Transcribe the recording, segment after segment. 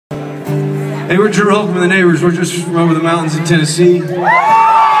Hey, we're Chere, Holcomb and the neighbors. We're just from over the mountains in Tennessee. We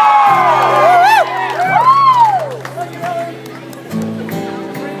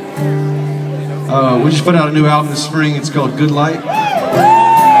just put out a new album this spring. It's called Good Light.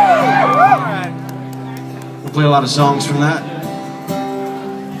 We'll play a lot of songs from that.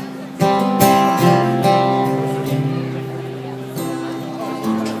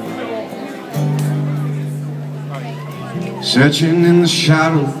 Searching in the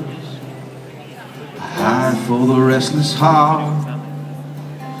shadows, hide for the restless heart.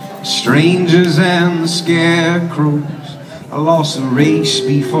 Strangers and the scarecrows, I lost the race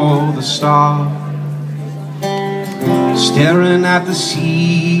before the start. Staring at the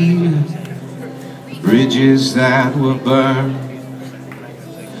sea, bridges that were burned,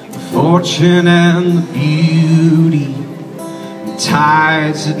 the fortune and the beauty,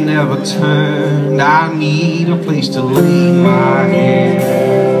 tides that never turned. I need a place to lay my head.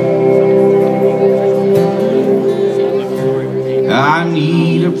 I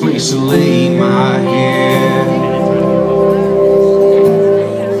need a place to lay my head.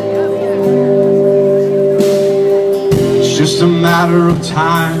 It's just a matter of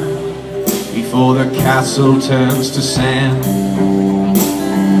time before the castle turns to sand.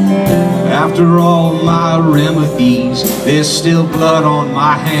 After all my remedies, there's still blood on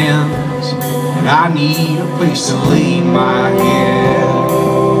my hands, and I need a place to lay my head.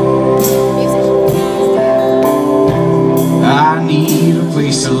 I need a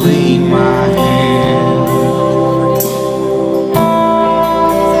place to lay my head.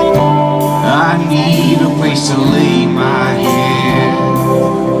 I need a place to lay my head.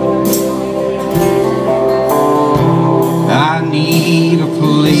 I need a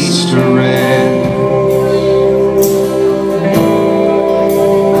place to rest.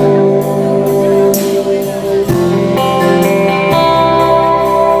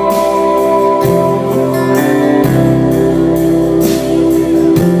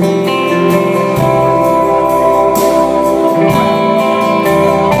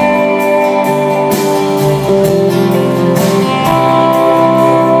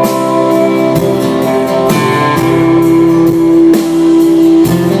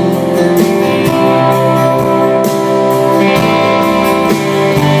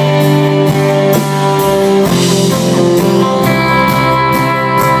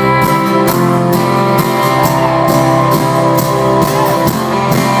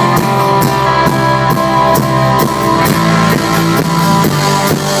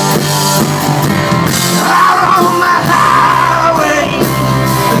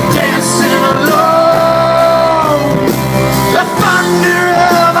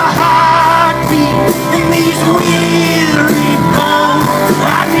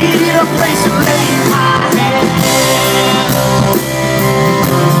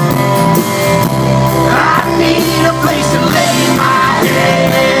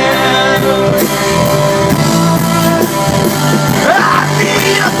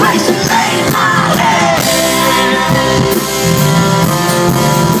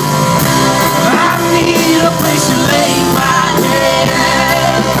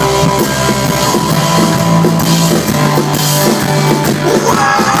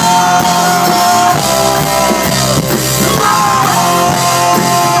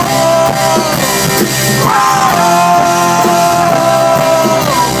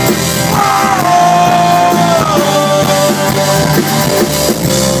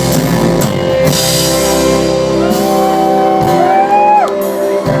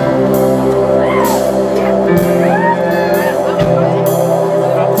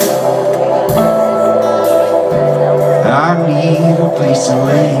 I need a place to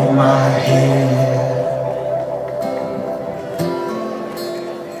lay my head.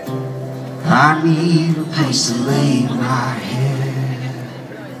 I need a place to lay my head.